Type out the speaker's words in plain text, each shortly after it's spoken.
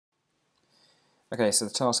Okay, so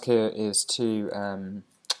the task here is to, on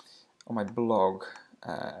my blog,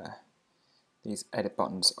 these edit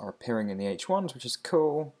buttons are appearing in the H1s, which is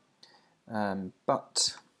cool,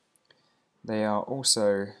 but they are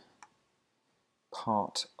also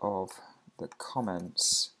part of the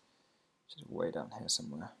comments, which is way down here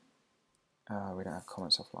somewhere. We don't have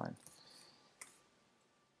comments offline.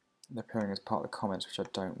 They're appearing as part of the comments, which I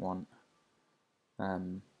don't want.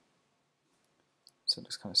 So it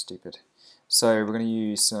looks kind of stupid. So we're going to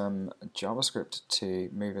use some JavaScript to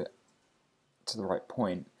move it to the right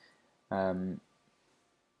point. And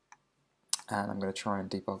I'm going to try and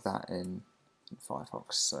debug that in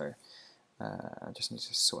Firefox. So I just need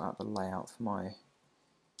to sort out the layout for my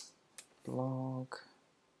blog.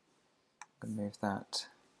 I'm going to move that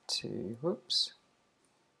to, whoops,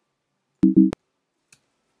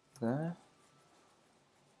 there.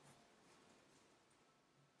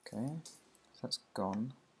 Okay, so that's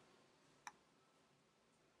gone.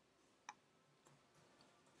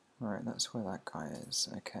 Alright, that's where that guy is.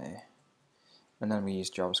 Okay. And then we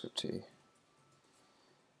use JavaScript to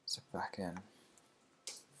zip back in.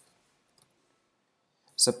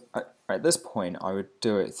 So at this point, I would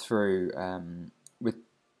do it through, with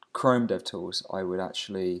Chrome DevTools, I would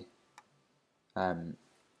actually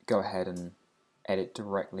go ahead and edit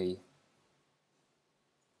directly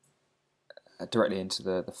into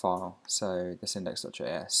the file, so this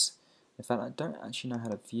index.js. In fact, I don't actually know how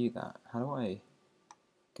to view that. How do I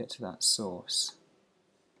get to that source?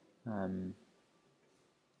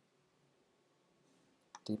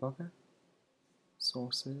 Debugger?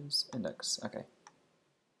 Sources? Index. Okay.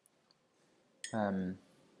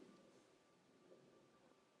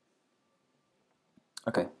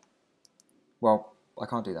 Okay. Well, I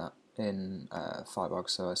can't do that in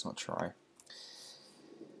Firefox, so let's not try.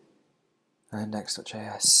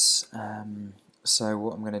 Index.js. So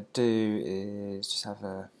what I'm going to do is just have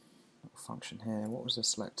a little function here. What was the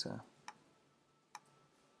selector?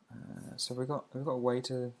 So we've got a way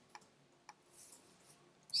to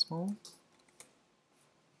small.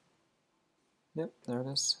 Yep, there it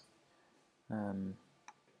is.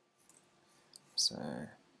 So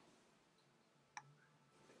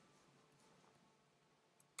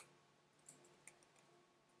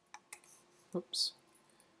oops.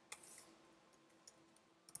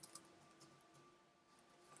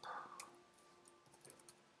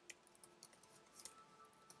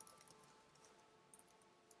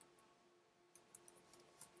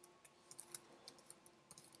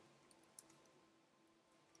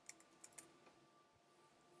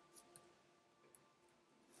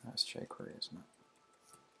 That's jQuery, isn't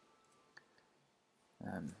it?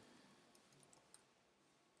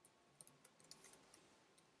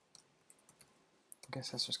 I guess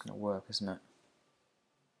that's just going to work, isn't it?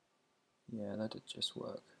 Yeah, that did just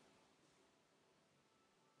work.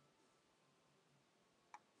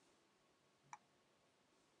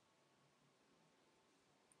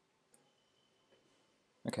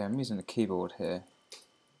 Okay, I'm using the keyboard here.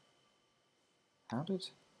 What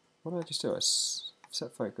did I just do? I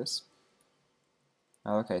set focus.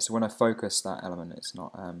 Oh, okay, so when I focus that element, it's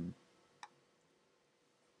not, I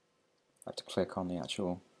have to click on the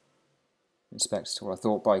actual inspect tool. I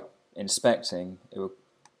thought by inspecting it would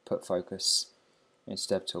put focus into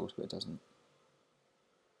devtools, but it doesn't.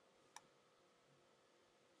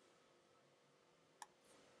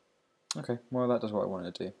 Okay, well that does what I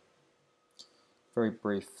wanted to do. Very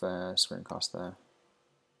brief screencast there.